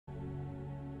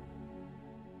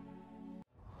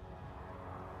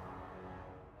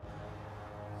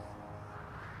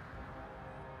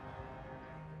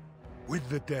With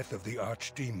the death of the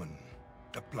Archdemon,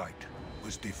 the Blight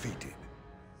was defeated.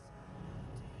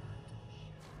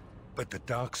 But the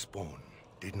Darkspawn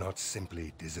did not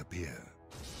simply disappear.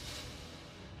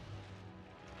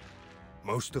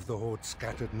 Most of the Horde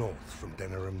scattered north from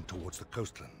Denerim towards the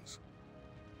coastlands.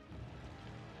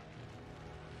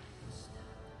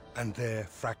 And there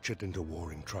fractured into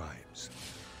warring tribes.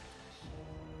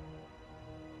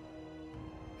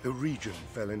 The region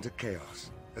fell into chaos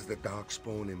as the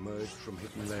Darkspawn emerged from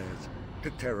hidden lairs to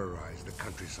terrorize the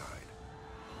countryside.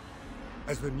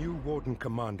 As the new Warden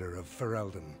Commander of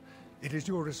Ferelden, it is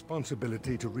your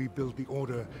responsibility to rebuild the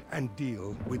Order and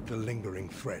deal with the lingering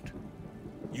threat.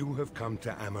 You have come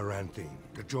to Amaranthine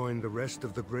to join the rest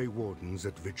of the Grey Wardens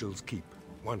at Vigil's Keep,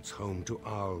 once home to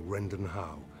Arl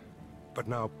Rendenhau, but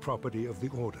now property of the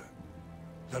Order.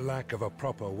 The lack of a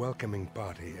proper welcoming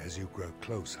party as you grow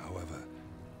close, however,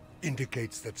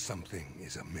 indicates that something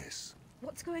is amiss.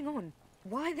 What's going on?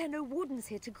 Why are there no Wardens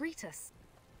here to greet us?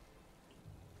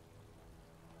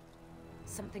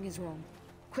 Something is wrong.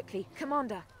 Quickly,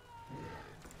 Commander!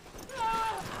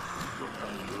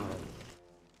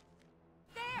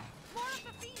 There! More of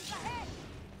the fiends ahead!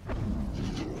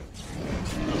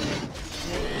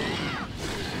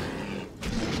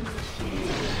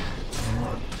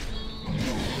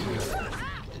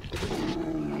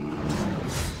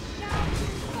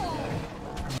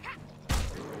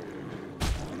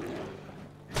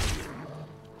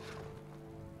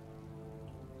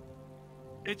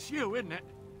 It's you, isn't it?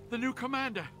 The new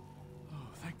commander. Oh,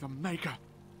 thank the Maker.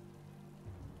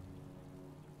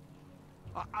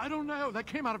 I don't know. They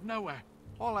came out of nowhere.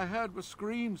 All I heard was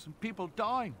screams and people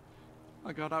dying.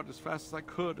 I got out as fast as I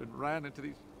could and ran into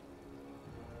these...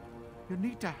 You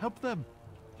need to help them.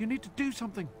 You need to do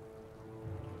something.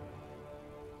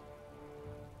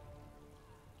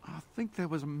 I think there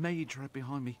was a mage right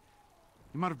behind me.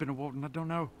 He might have been a warden, I don't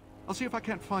know. I'll see if I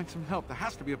can't find some help. There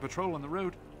has to be a patrol on the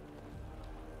road.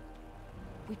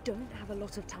 We don't have a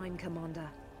lot of time, Commander.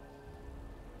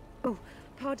 Oh,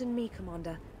 pardon me,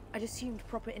 Commander. I'd assumed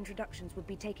proper introductions would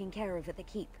be taken care of at the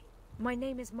Keep. My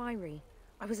name is Myri.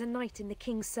 I was a knight in the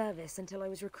King's service until I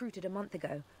was recruited a month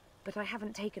ago, but I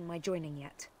haven't taken my joining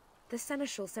yet. The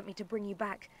Seneschal sent me to bring you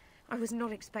back. I was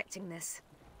not expecting this.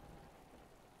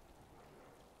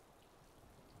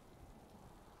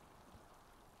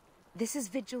 This is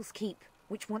Vigil's Keep,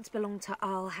 which once belonged to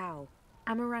Arl Howe.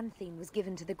 Amaranthine was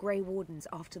given to the Grey Wardens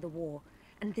after the war,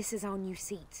 and this is our new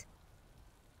seat.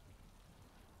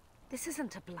 This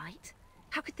isn't a blight.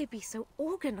 How could they be so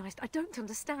organized? I don't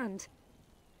understand.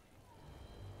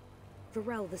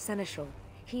 Varel the Seneschal.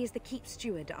 He is the Keep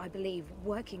steward, I believe,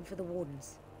 working for the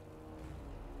Wardens.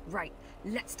 Right,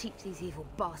 let's teach these evil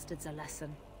bastards a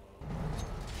lesson.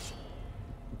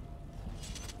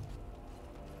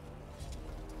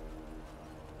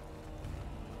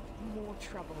 More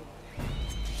trouble.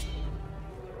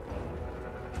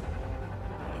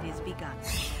 It is begun.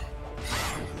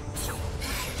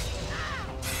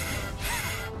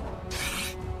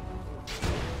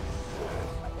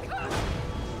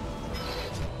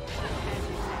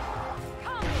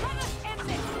 Come, let us end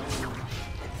this!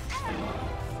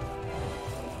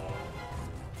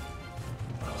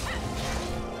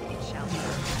 It shall be.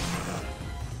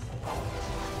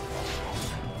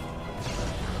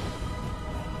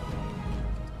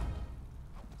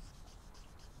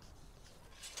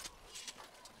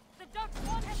 The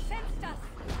Darkspawn has sensed us!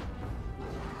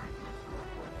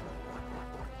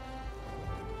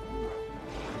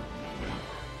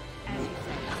 As you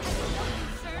said, no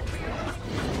concern for your own.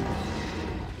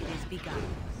 It is begun.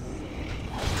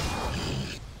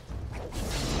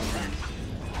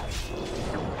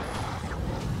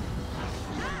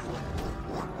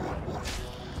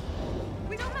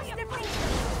 We don't have to fight!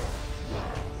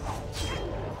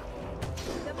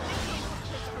 The mighty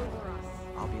watches over us.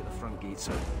 I'll be at the front gate,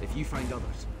 so if you find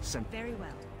others, send Very well.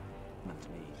 them to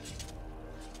me.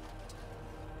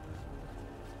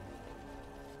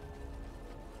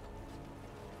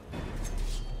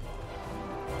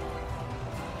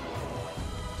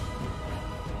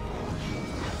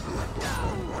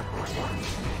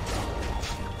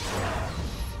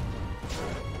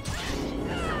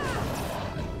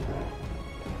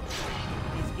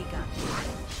 It is begun.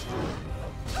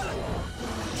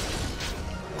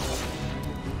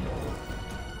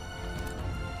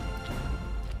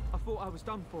 I thought I was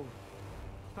done for.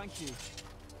 Thank you.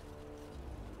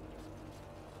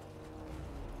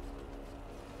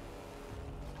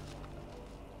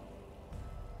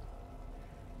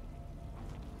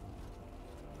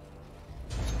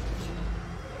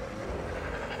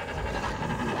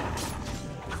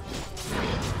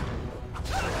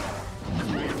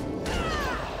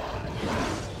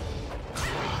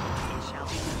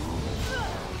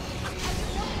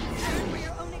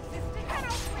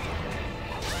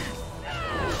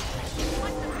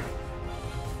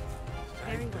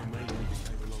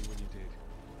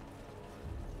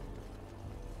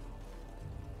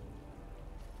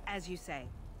 As you say.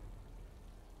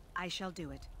 I shall do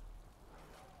it.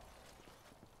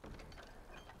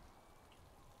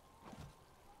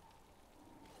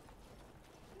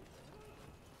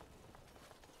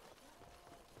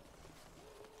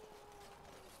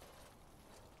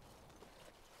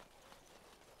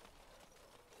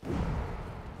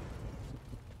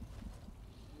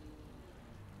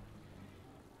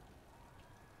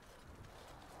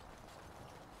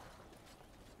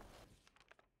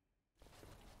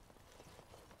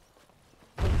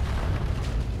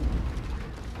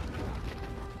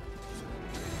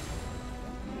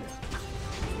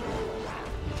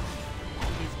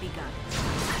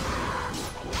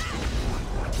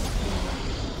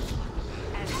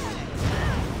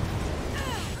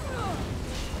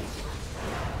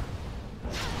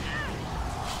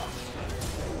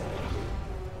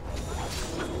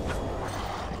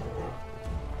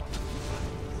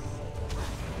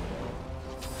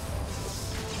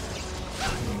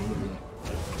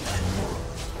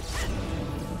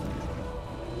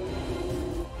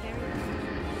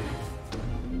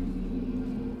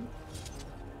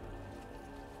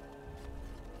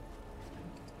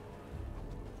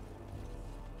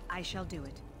 I shall do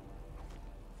it.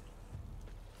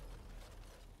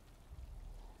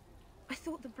 I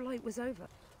thought the blight was over.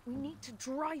 We need to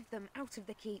drive them out of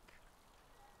the keep.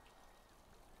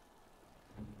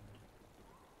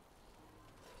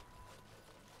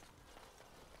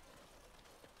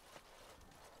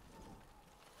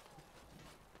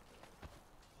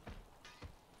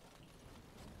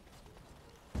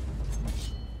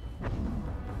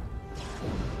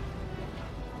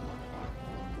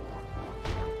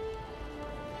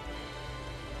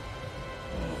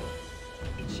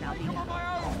 It shall be done.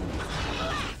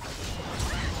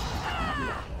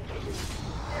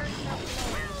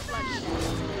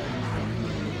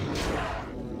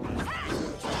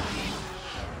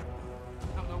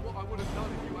 Don't know what I would have done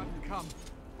if you hadn't come.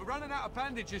 We're running out of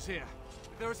bandages here.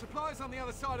 If there are supplies on the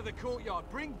other side of the courtyard,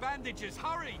 bring bandages,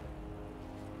 hurry!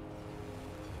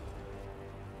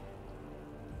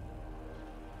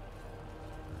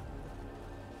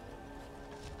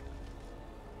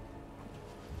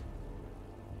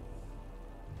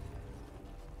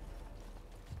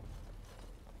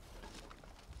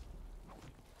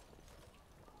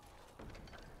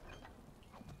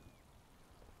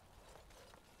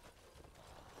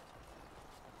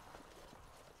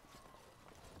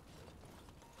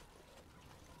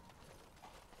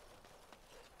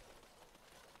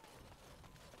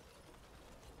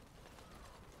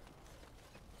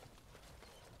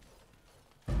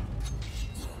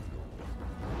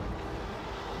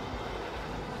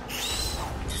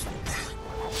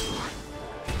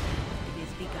 It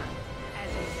is begun.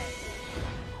 As you say.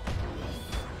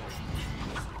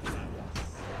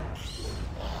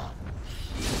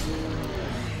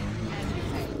 As you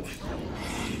say.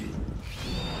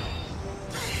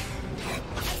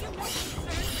 Are you more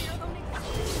concerned for your own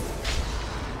existence?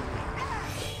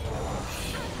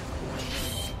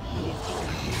 It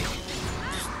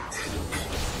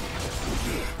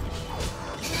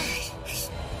is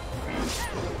begun.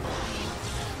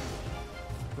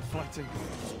 The fighting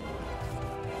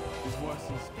is worse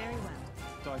as Very well.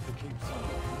 died the keep son.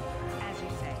 As you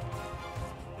say.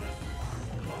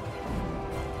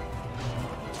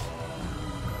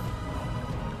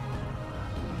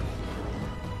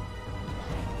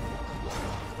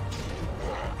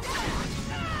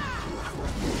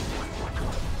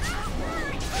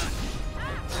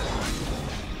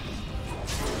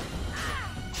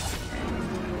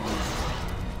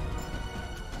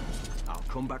 I'll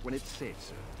come back when it's safe,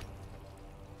 sir.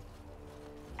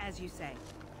 As you say.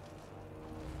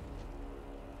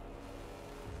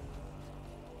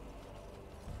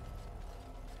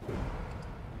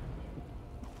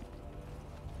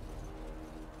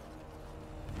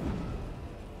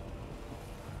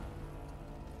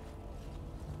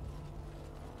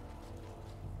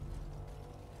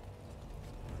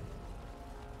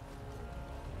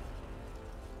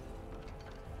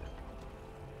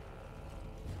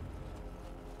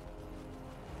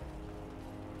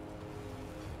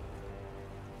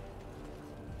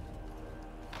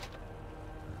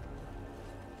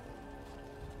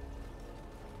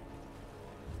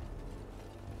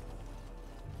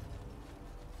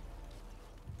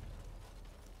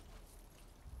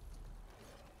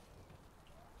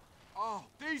 Oh,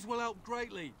 these will help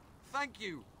greatly. Thank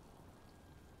you.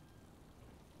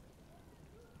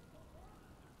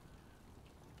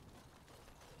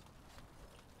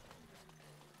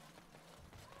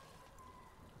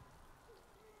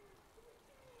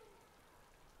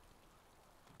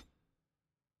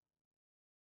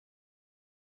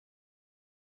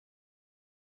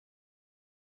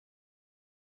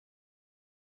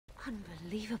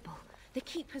 Unbelievable. The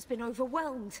keep has been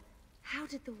overwhelmed. How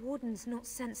did the Wardens not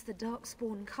sense the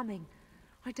Darkspawn coming?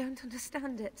 I don't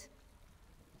understand it.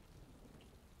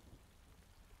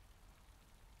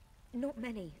 Not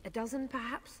many. A dozen,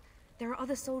 perhaps? There are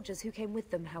other soldiers who came with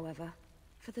them, however.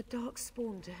 For the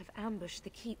Darkspawn to have ambushed the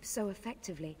keep so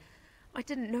effectively, I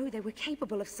didn't know they were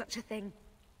capable of such a thing.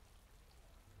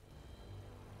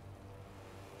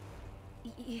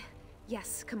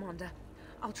 Yes, Commander.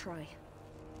 I'll try.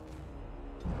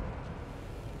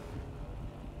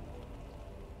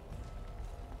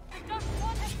 The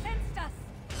Darkspawn has sensed us!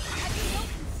 Have you no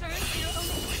concern for your own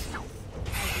existence?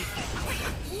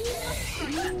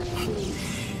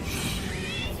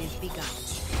 It is begun.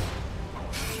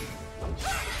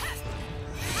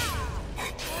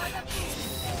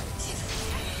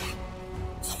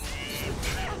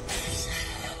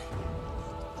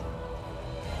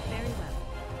 Very well.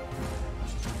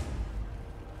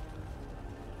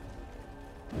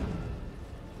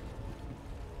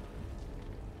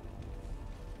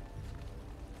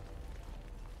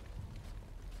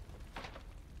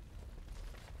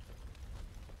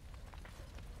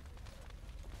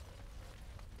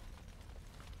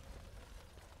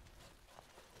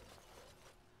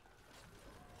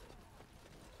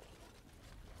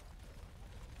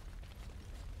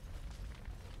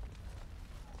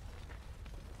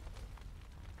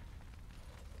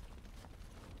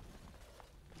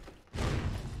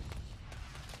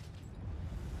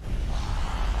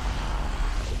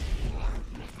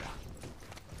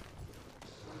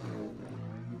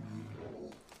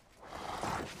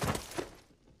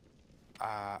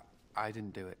 I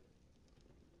didn't do it.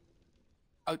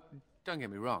 Oh, don't get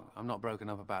me wrong. I'm not broken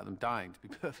up about them dying, to be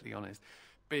perfectly honest.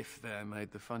 Biff there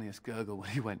made the funniest gurgle when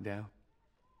he went down.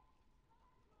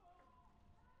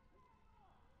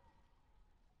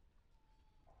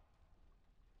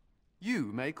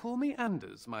 You may call me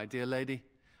Anders, my dear lady.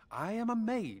 I am a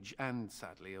mage and,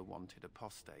 sadly, a wanted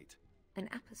apostate. An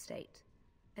apostate?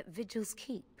 At Vigil's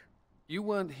Keep? You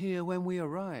weren't here when we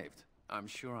arrived. I'm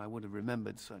sure I would have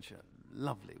remembered such a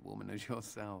lovely woman as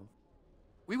yourself.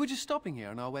 We were just stopping here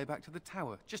on our way back to the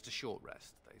tower. Just a short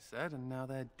rest, they said, and now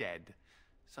they're dead.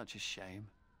 Such a shame.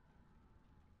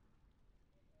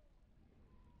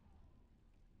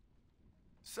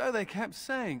 So they kept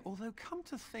saying, although come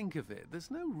to think of it, there's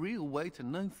no real way to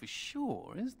know for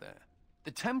sure, is there?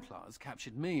 The Templars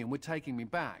captured me and were taking me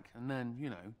back, and then, you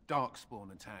know,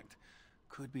 Darkspawn attacked.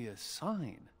 Could be a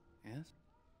sign, yes?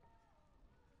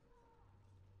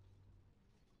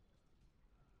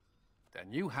 Then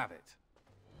you have it.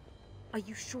 Are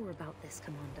you sure about this,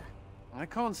 Commander? I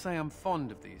can't say I'm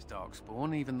fond of these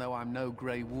Darkspawn, even though I'm no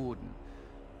Grey Warden.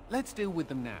 Let's deal with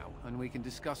them now, and we can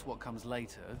discuss what comes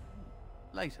later.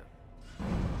 Later.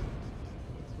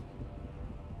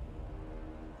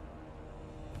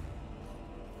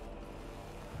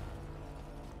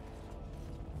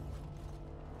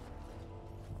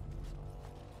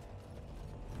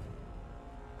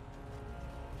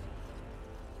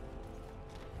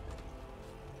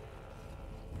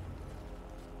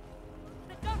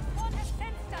 The Darkspawn has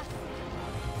sensed us!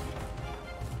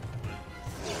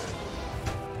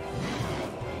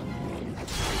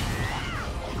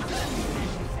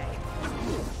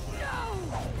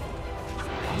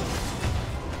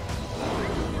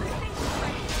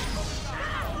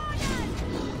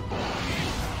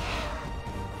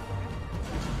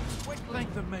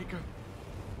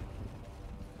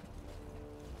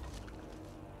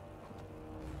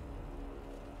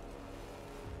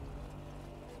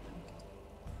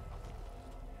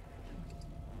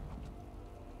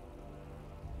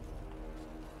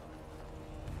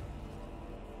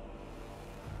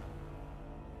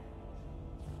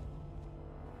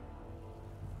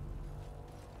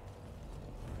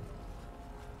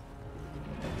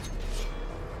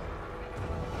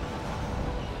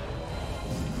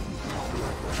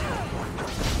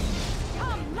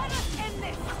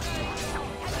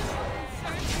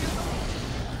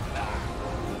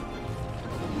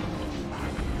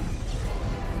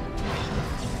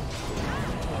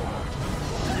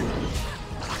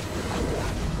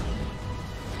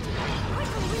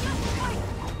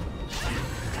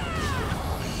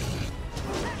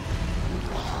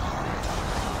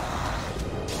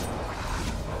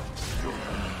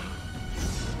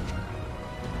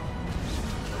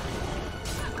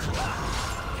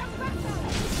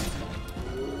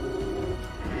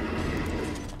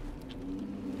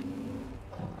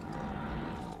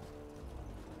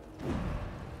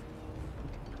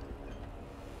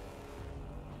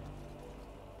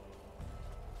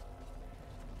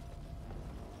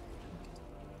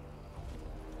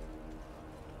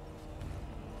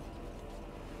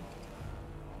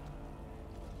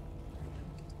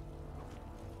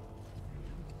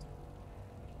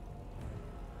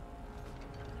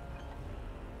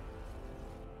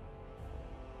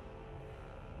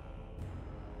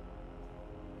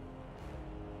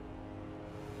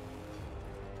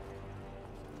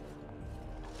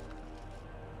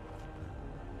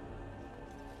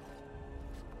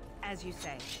 As you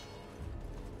say.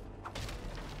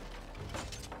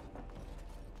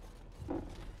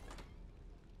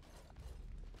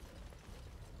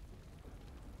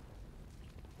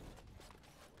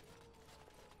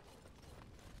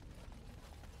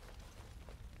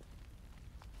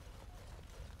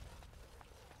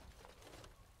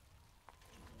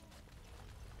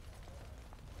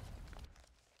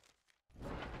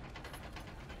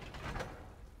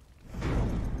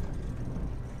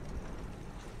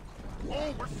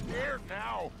 Oh, we're scared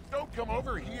now. Don't come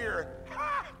over here.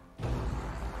 Ha!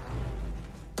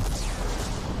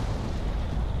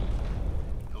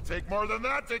 It'll take more than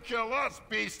that to kill us,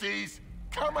 beasties.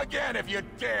 Come again if you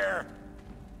dare.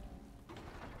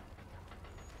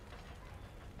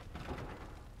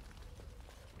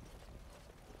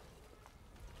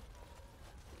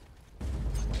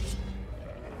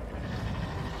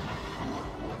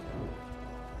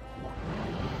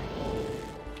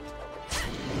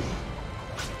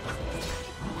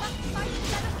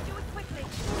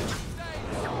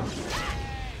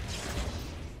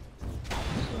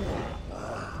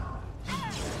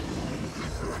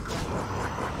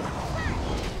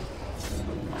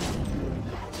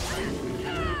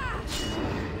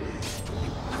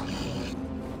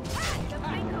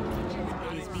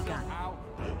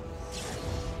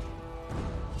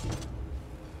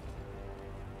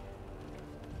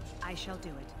 I shall do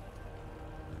it.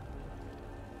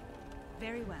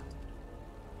 Very well.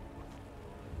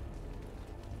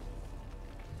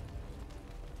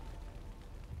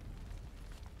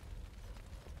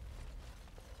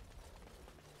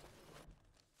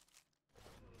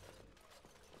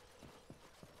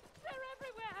 They're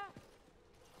everywhere!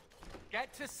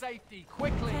 Get to safety,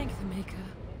 quickly! Thank the Maker.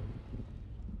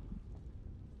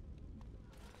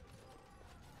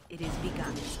 It is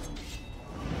begun.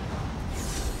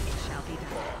 It shall be done.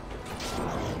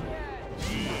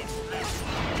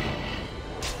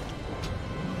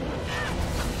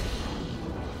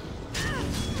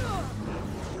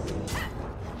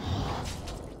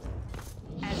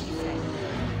 As you say.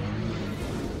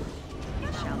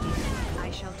 It shall be done.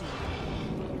 I shall do it.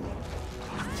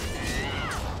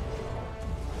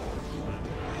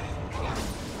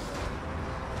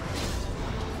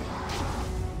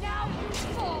 Now you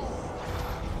fall!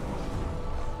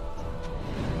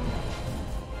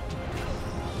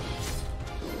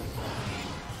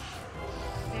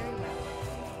 Very well.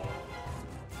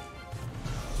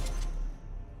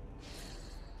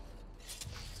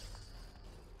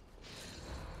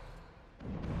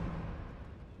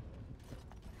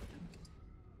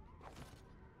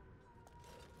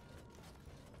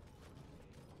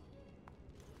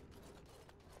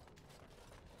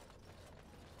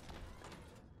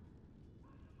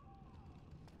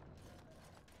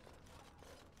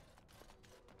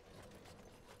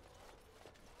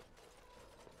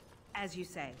 As you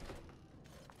say.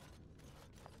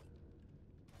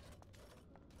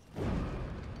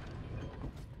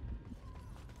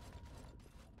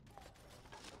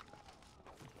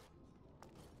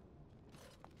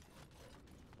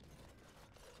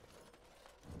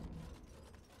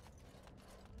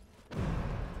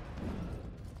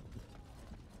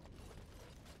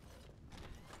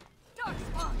 Dark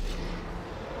spot!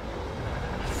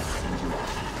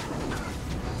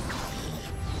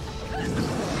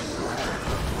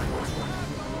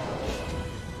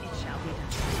 It shall be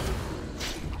done.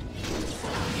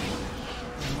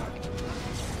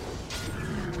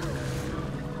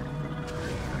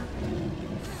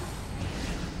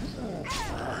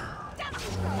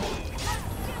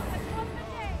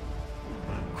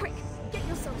 Quick, get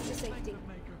yourselves to safety.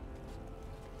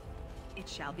 It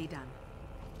shall be done.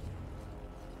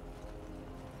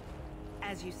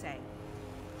 As you say.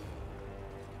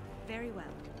 Very well.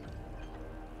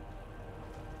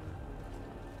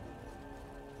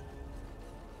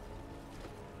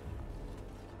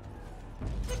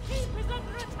 The keep is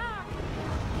under attack!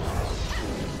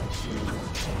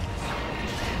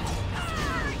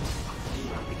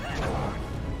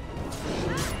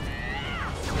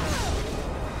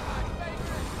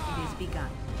 It is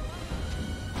begun.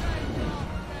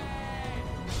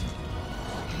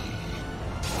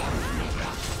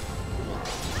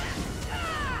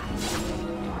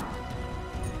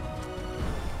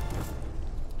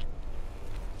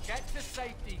 Get to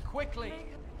safety, quickly!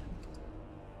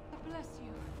 God bless you.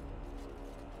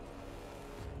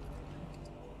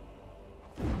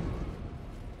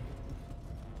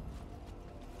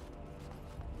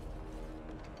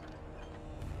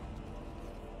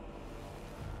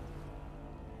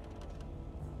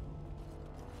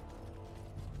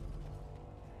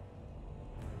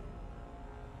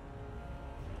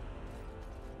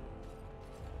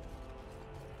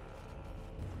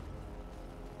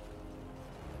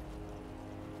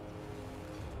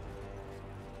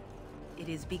 It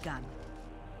is begun.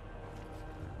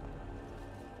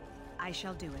 I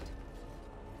shall do it.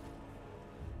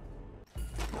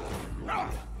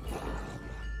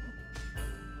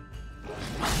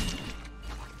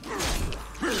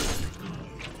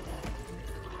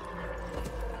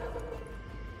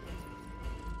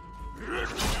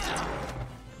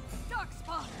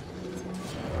 Darkspawn!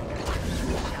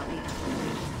 Shall be done.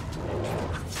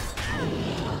 As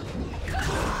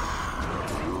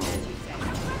you say.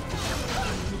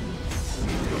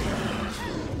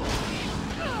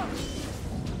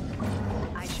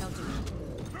 I shall do it.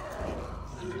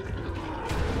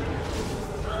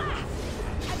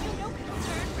 Have you no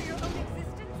concern for your own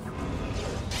existence?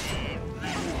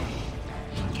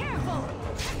 Careful!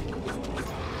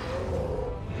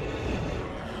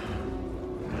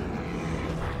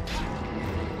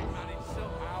 Managed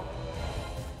somehow.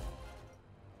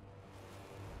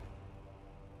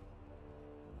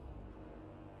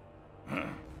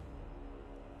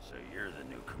 So you're the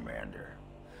new commander.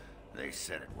 They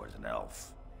said it was an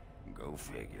elf. Go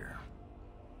figure.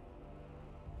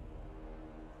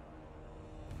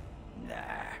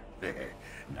 Nah,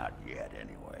 not yet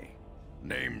anyway.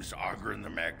 Name's Ogren the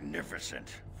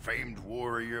Magnificent, famed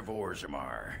warrior of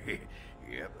Orzammar.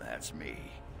 Yep, that's me.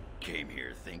 Came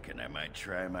here thinking I might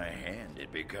try my hand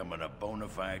at becoming a bona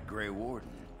fide Grey Warden.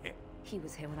 He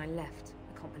was here when I left.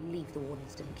 I can't believe the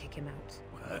Wardens didn't kick him out.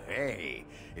 Well, hey,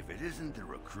 if it isn't the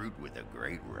recruit with a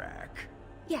great rack.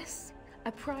 Yes,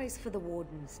 a prize for the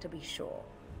Wardens, to be sure.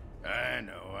 I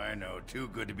know. Too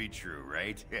good to be true,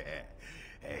 right?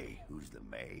 Hey, who's the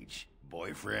mage?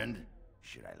 Boyfriend?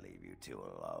 Should I leave you two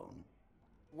alone?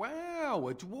 Wow,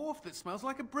 a dwarf that smells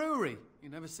like a brewery. You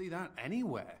never see that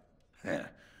anywhere. A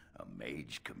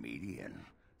mage comedian.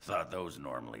 Thought those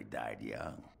normally died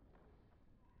young.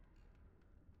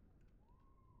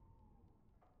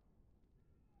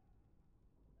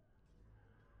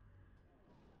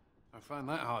 I find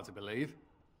that hard to believe.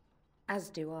 As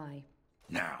do I.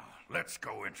 Now, let's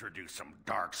go introduce some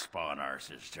darkspawn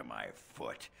arses to my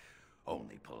foot.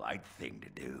 Only polite thing to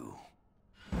do.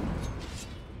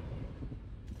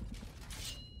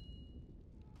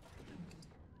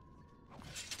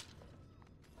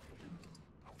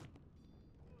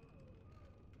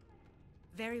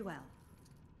 Very well.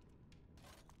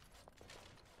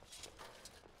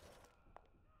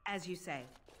 As you say.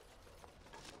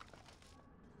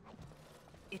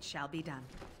 It shall be done.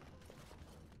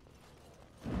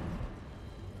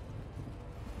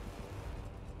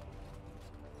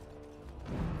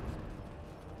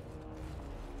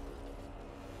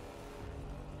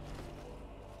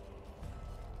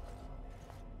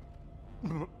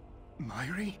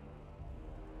 Myri?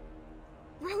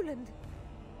 Roland!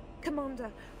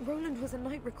 Commander, Roland was a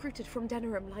knight recruited from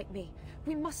Denerim like me.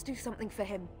 We must do something for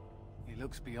him. He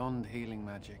looks beyond healing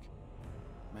magic.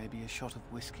 Maybe a shot of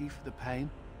whiskey for the pain?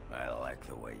 I like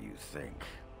the way you think.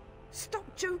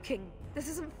 Stop joking! This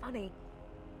isn't funny.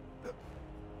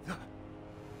 The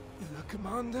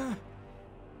commander?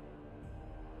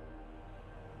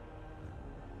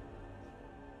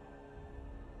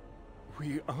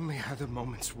 We only had a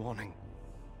moment's warning.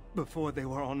 Before they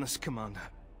were on us, Commander.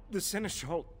 The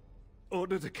Seneschal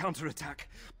ordered a counterattack,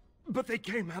 but they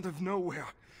came out of nowhere.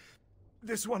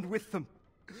 There's one with them.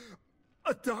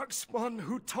 A darkspawn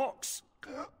who talks.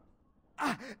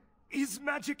 His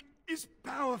magic is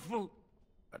powerful.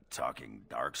 A talking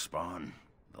darkspawn?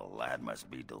 The lad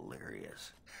must be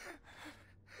delirious.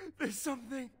 There's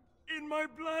something in my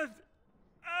blood.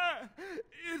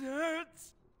 It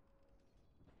hurts.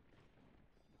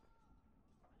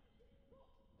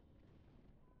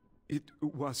 It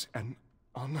was an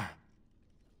honor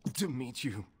to meet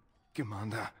you,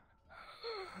 Commander.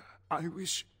 I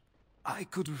wish I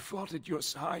could have fought at your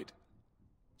side.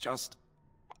 Just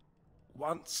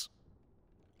once.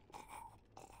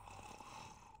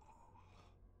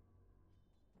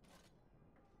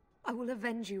 I will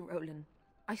avenge you, Roland.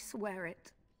 I swear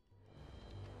it.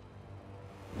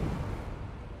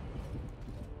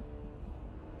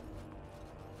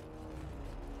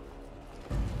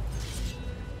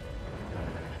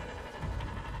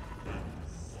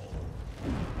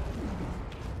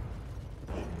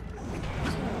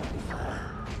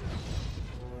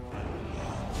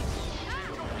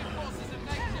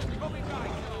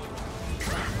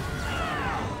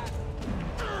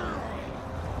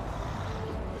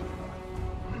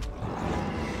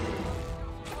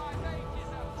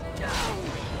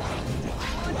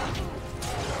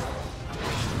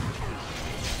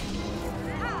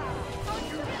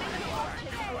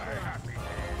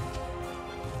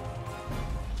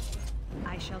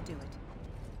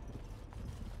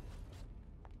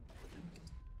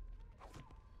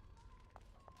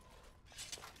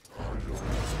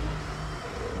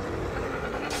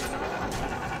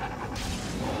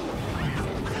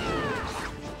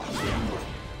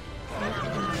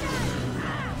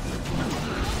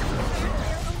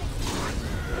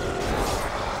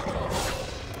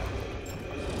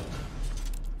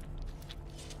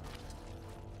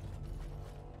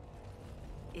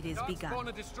 begun. Darkspawn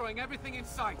are destroying everything in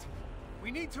sight.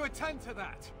 We need to attend to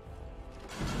that.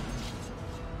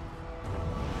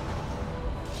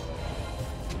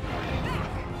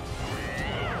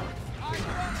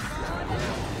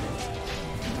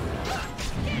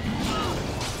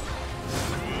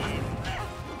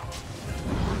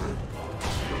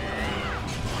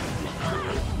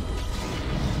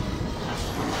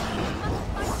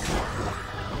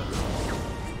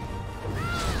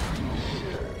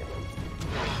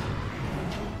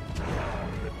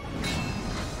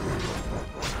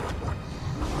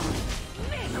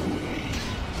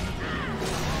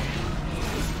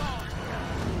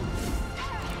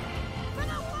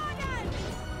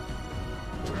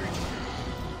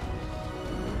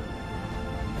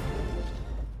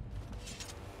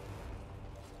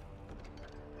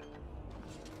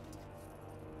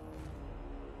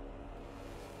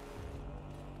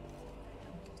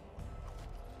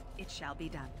 It shall be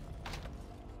done.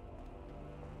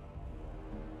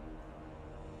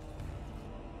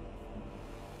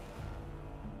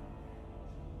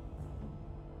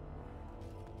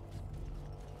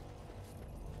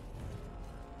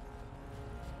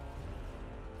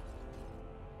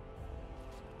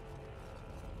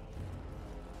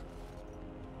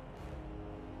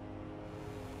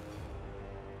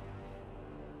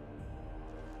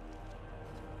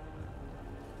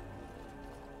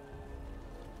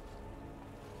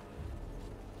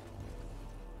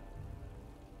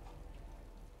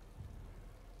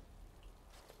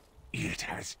 It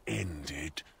has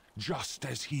ended, just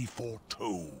as he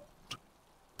foretold.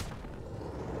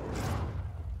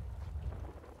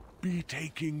 Be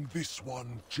taking this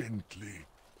one gently.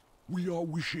 We are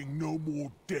wishing no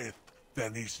more death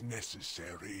than is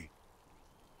necessary.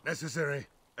 Necessary?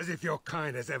 As if your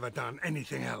kind has ever done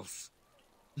anything else.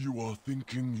 You are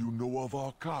thinking you know of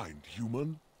our kind,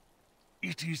 human?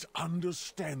 It is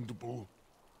understandable,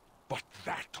 but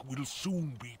that will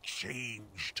soon be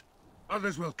changed.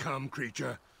 Others will come,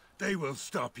 creature. They will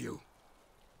stop you.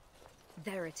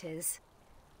 There it is.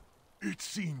 It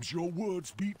seems your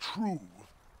words be true.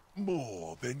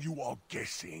 More than you are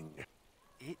guessing.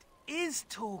 It is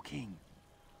talking.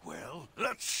 Well,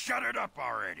 let's shut it up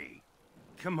already.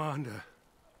 Commander.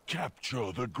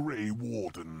 Capture the Grey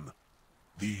Warden.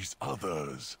 These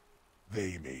others,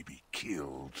 they may be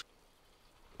killed.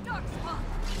 Darkspawn!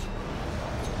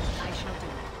 I shall do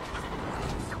it.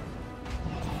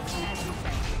 As you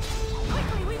say.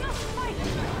 Quickly, we must fight!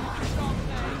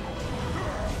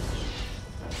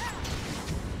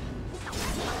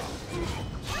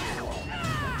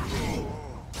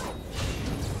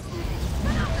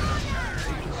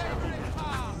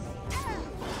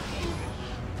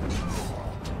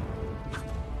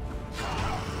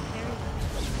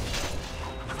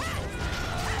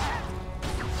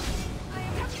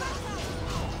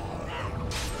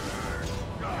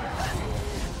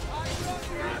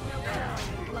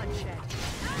 Bloodshed.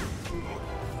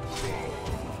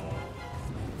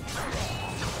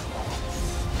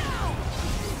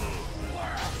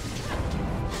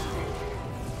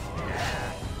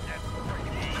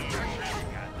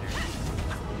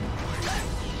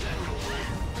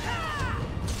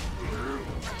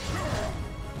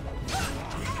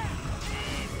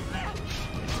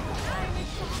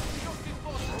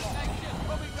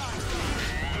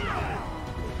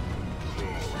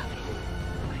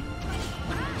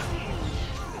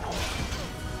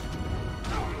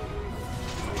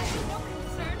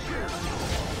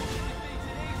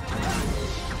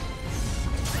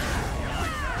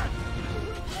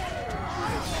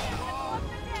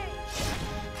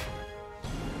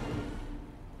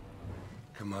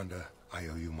 Commander, I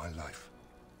owe you my life.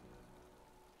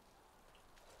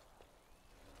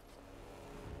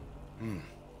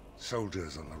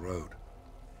 Soldiers on the road.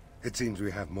 It seems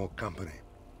we have more company.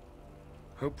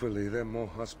 Hopefully they're more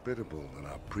hospitable than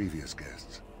our previous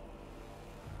guests.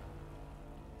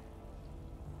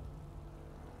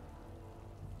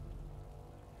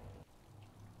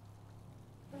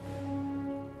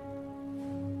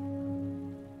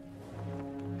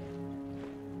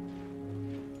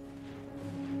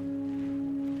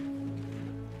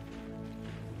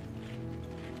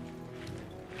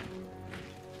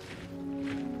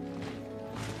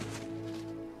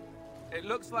 It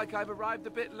looks like I've arrived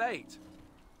a bit late.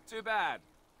 Too bad.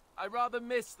 I rather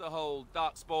miss the whole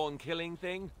Darkspawn killing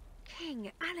thing.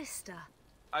 King Alistair.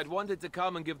 I'd wanted to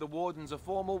come and give the Wardens a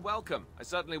formal welcome. I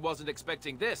certainly wasn't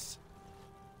expecting this.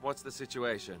 What's the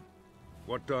situation?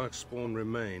 What Darkspawn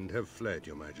remained have fled,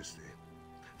 Your Majesty.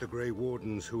 The Grey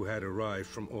Wardens who had arrived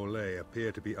from Orlais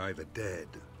appear to be either dead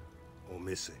or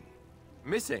missing.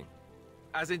 Missing?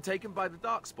 As in taken by the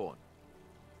Darkspawn?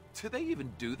 Do they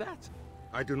even do that?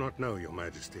 I do not know, Your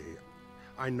Majesty.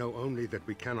 I know only that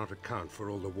we cannot account for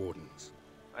all the Wardens.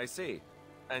 I see.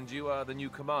 And you are the new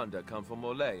commander come from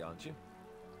Morlaix, aren't you?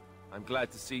 I'm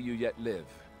glad to see you yet live.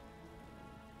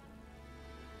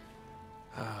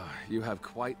 Ah, you have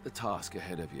quite the task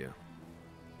ahead of you.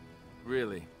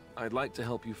 Really, I'd like to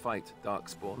help you fight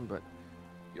Darkspawn, but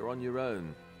you're on your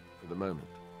own for the moment.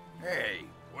 Hey,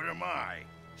 what am I?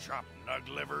 Chopped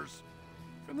nug livers?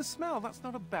 From the smell, that's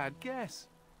not a bad guess.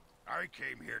 I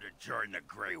came here to join the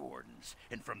Grey Wardens,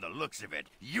 and from the looks of it,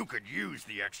 you could use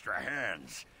the extra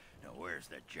hands. Now where's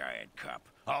the giant cup?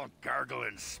 I'll gargle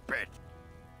and spit.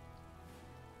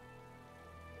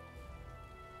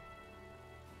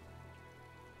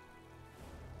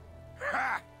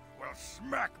 Ha! Well,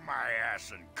 smack my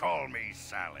ass and call me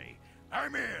Sally.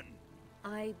 I'm in.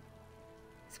 I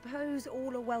suppose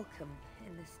all are welcome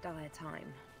in this dire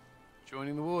time.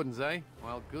 Joining the Wardens, eh?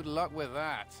 Well, good luck with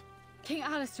that. King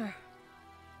Alistair,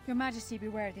 Your Majesty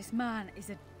beware, this man is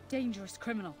a dangerous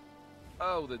criminal.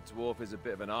 Oh, the dwarf is a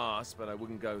bit of an arse, but I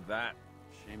wouldn't go that.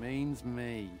 She means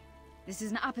me. This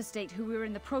is an apostate who we're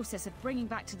in the process of bringing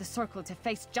back to the Circle to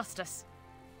face justice.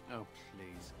 Oh,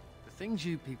 please. The things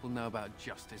you people know about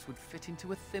justice would fit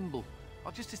into a thimble.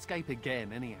 I'll just escape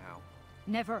again, anyhow.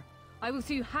 Never. I will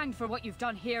see you hanged for what you've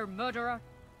done here, murderer.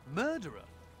 Murderer?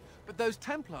 But those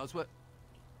Templars were...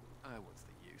 Oh, what's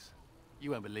the use?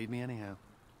 You won't believe me anyhow.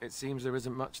 It seems there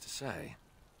isn't much to say.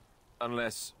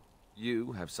 Unless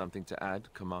you have something to add,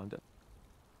 Commander.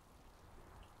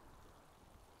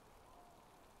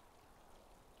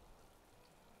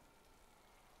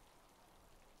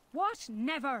 What?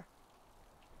 Never!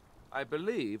 I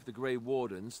believe the Grey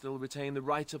Wardens still retain the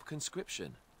right of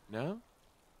conscription, no?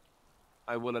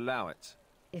 I will allow it.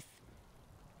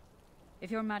 If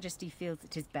Your Majesty feels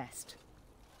it is best.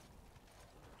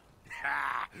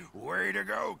 Ha! Way to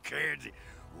go, kid.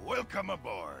 Welcome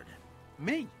aboard.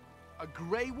 Me? A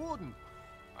Grey Warden?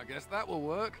 I guess that will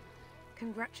work.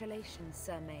 Congratulations,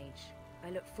 Sir Mage. I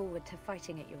look forward to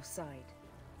fighting at your side.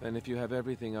 Then if you have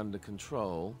everything under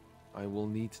control, I will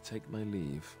need to take my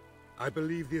leave. I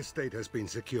believe the estate has been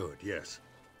secured, yes.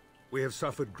 We have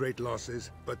suffered great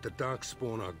losses, but the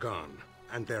Darkspawn are gone,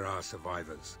 and there are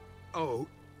survivors. Oh,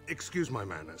 excuse my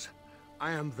manners.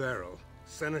 I am Veril,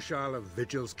 Seneschal of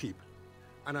Vigil's Keep,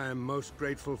 and I am most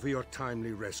grateful for your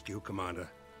timely rescue, Commander.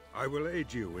 I will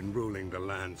aid you in ruling the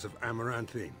lands of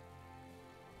Amaranthine.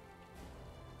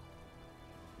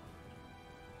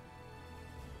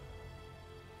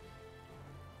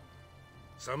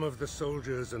 Some of the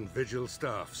soldiers and Vigil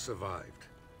staff survived,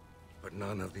 but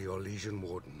none of the Orlesian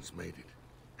Wardens made it.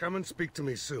 Come and speak to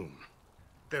me soon.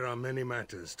 There are many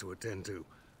matters to attend to,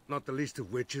 not the least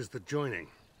of which is the joining.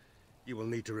 You will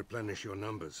need to replenish your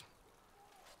numbers.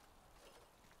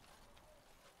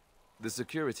 The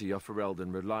security of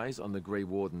Ferelden relies on the Grey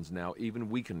Wardens now, even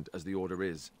weakened as the Order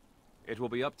is. It will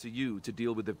be up to you to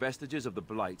deal with the vestiges of the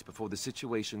Blight before the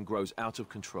situation grows out of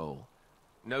control.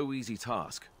 No easy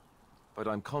task, but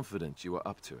I'm confident you are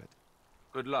up to it.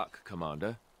 Good luck,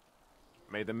 Commander.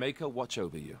 May the Maker watch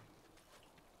over you.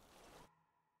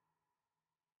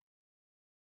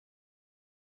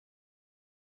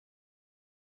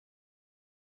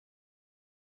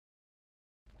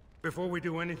 Before we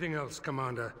do anything else,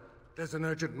 Commander, there's an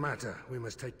urgent matter we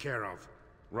must take care of.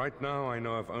 Right now, I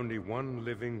know of only one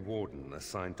living Warden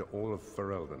assigned to all of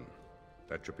Ferelden.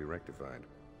 That should be rectified.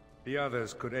 The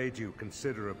others could aid you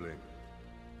considerably.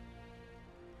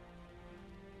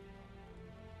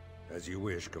 As you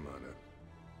wish, Commander.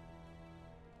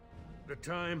 The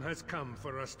time has come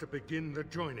for us to begin the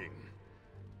joining.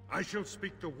 I shall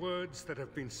speak the words that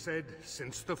have been said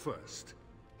since the first.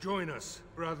 Join us,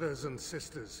 brothers and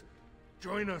sisters.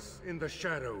 Join us in the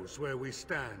shadows where we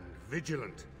stand,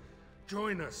 vigilant.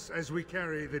 Join us as we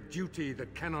carry the duty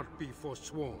that cannot be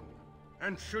forsworn.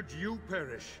 And should you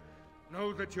perish,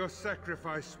 know that your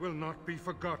sacrifice will not be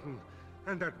forgotten,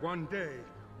 and that one day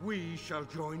we shall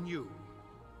join you.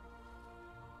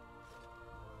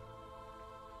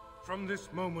 From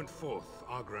this moment forth,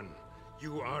 Oghren,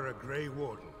 you are a Grey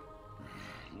Warden.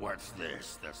 What's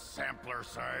this, the sampler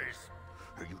size?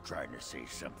 Are you trying to say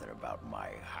something about my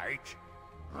height?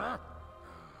 Huh?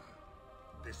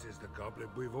 This is the goblet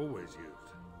we've always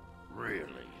used.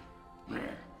 Really?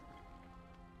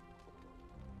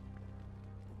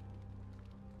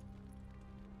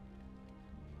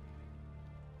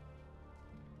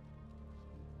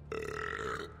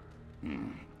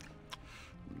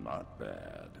 Not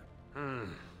bad.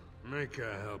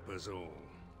 Maker help us all.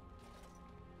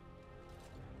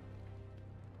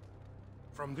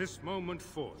 From this moment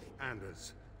forth,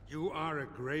 Anders, you are a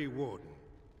Grey Warden.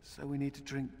 So we need to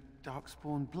drink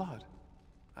Darkspawn blood?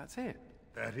 That's it?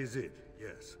 That is it,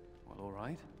 yes. Well, all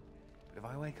right. But if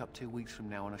I wake up 2 weeks from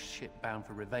now on a ship bound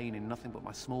for Ravane in nothing but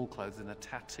my small clothes and a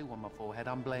tattoo on my forehead,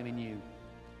 I'm blaming you.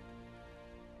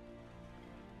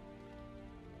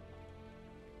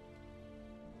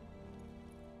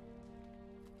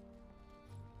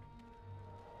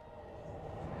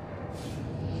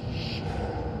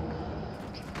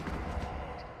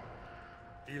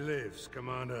 He lives,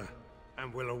 Commander,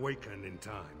 and will awaken in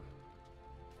time.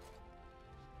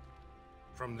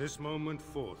 From this moment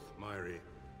forth, Myri,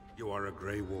 you are a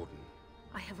Grey Warden.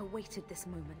 I have awaited this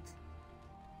moment.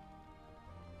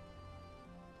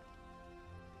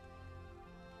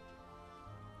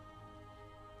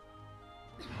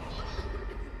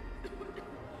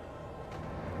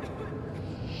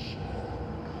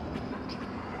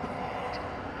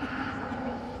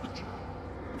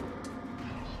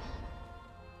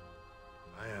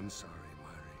 I am sorry,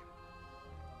 Myri.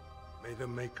 May the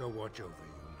Maker watch over you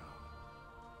now.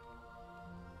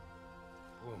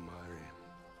 Poor Myri.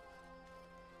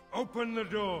 Open the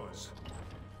doors!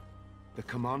 The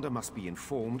Commander must be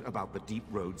informed about the Deep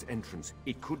Road's entrance.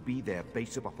 It could be their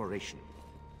base of operation.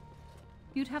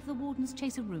 You'd have the Wardens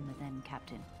chase a rumor then,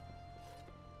 Captain.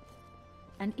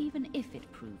 And even if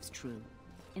it proves true,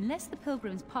 unless the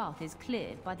Pilgrim's path is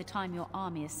cleared by the time your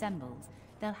army assembles,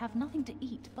 they'll have nothing to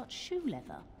eat but shoe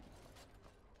leather.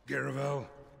 Garavel,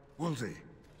 Woolsey,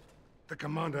 the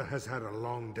Commander has had a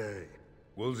long day.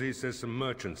 Woolsey says some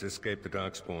merchants escaped the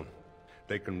Darkspawn.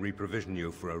 They can reprovision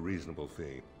you for a reasonable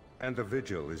fee. And the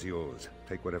Vigil is yours.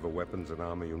 Take whatever weapons and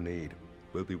armor you need.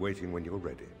 We'll be waiting when you're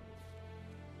ready.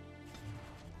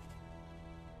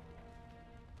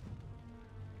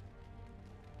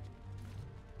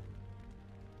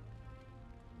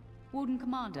 Warden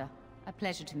Commander, a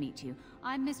pleasure to meet you.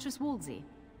 I'm Mistress Woolsey,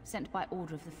 sent by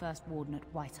order of the First Warden at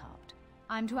Whitehart.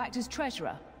 I'm to act as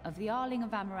treasurer of the Arling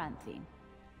of Amaranthine.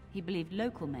 He believed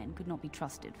local men could not be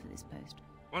trusted for this post.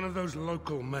 One of those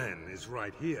local men is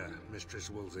right here, Mistress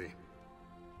Woolsey.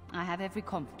 I have every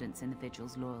confidence in the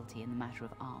Vigil's loyalty in the matter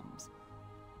of arms.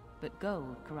 But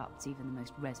gold corrupts even the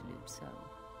most resolute soul.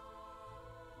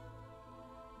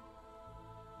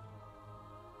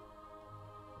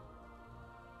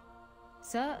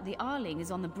 Sir, the Arling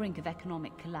is on the brink of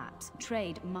economic collapse.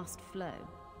 Trade must flow.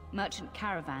 Merchant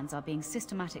caravans are being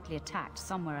systematically attacked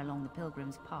somewhere along the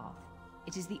Pilgrim's path.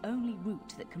 It is the only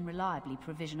route that can reliably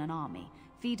provision an army,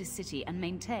 feed a city, and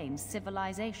maintain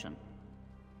civilization.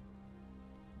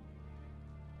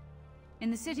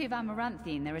 In the city of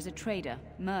Amaranthine, there is a trader,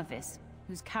 Mervis,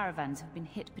 whose caravans have been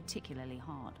hit particularly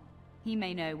hard. He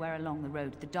may know where along the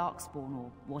road the Darkspawn,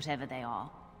 or whatever they are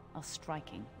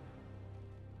striking.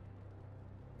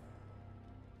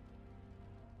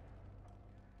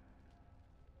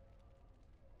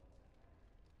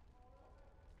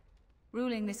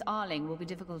 Ruling this Arling will be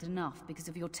difficult enough because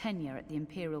of your tenure at the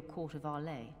Imperial Court of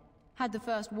Arlay. Had the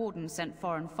First Warden sent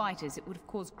foreign fighters, it would have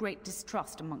caused great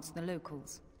distrust amongst the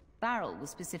locals. Barrel was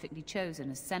specifically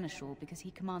chosen as seneschal because he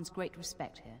commands great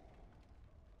respect here.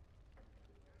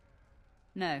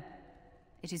 No,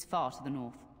 it is far to the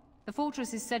north. The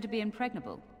fortress is said to be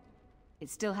impregnable. It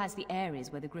still has the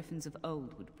areas where the griffins of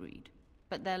old would breed,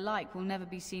 but their like will never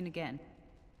be seen again.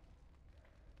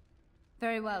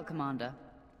 Very well, Commander.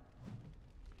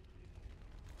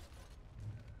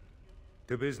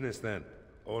 To business, then.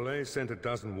 Orlais sent a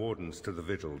dozen wardens to the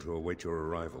Vigil to await your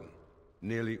arrival.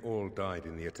 Nearly all died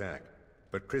in the attack,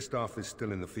 but Kristoff is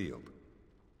still in the field.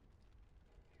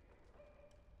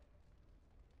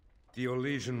 The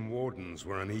Orlesian wardens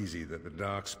were uneasy that the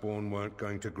Darkspawn weren't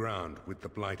going to ground with the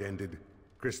Blight ended.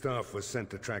 Kristoff was sent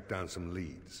to track down some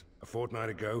leads. A fortnight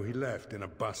ago, he left in a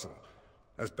bustle.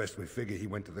 As best we figure, he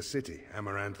went to the city,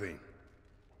 Amaranthine.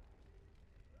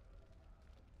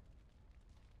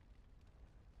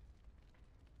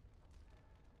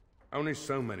 Only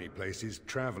so many places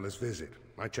travelers visit.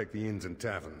 I check the inns and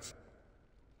taverns.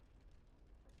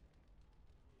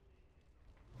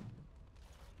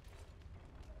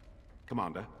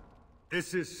 Commander?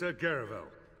 This is Sir Garavel,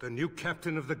 the new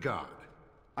captain of the guard.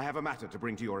 I have a matter to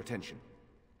bring to your attention.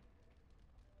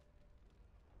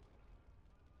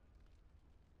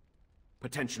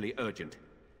 Potentially urgent.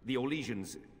 The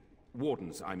Orlesians,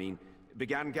 Wardens, I mean,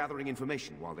 began gathering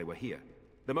information while they were here.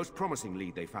 The most promising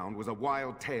lead they found was a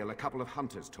wild tale a couple of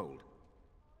hunters told.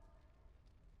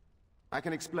 I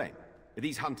can explain.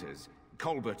 These hunters,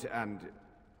 Colbert and,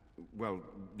 well,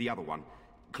 the other one,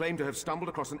 claim to have stumbled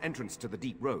across an entrance to the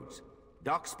Deep Roads.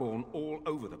 Darkspawn all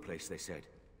over the place, they said.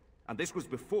 And this was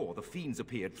before the fiends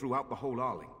appeared throughout the whole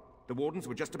Arling. The Wardens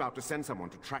were just about to send someone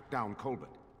to track down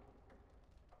Colbert.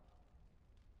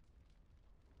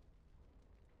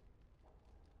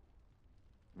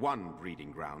 One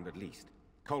breeding ground, at least.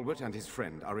 Colbert and his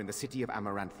friend are in the city of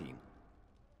Amaranthine.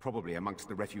 Probably amongst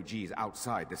the refugees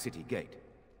outside the city gate.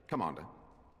 Commander.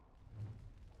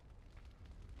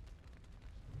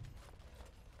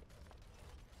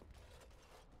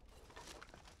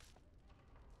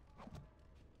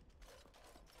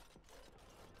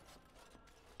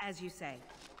 As you say.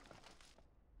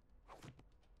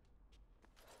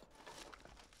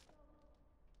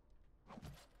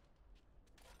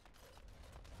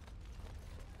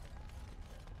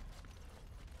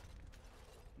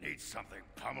 Need something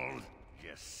pummeled?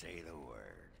 Just say the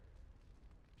word.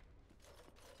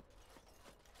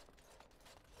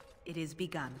 It is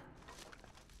begun.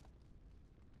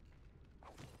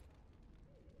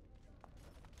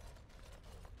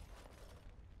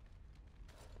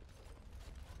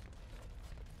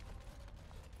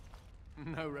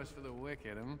 No rest for the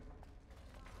wicked, huh?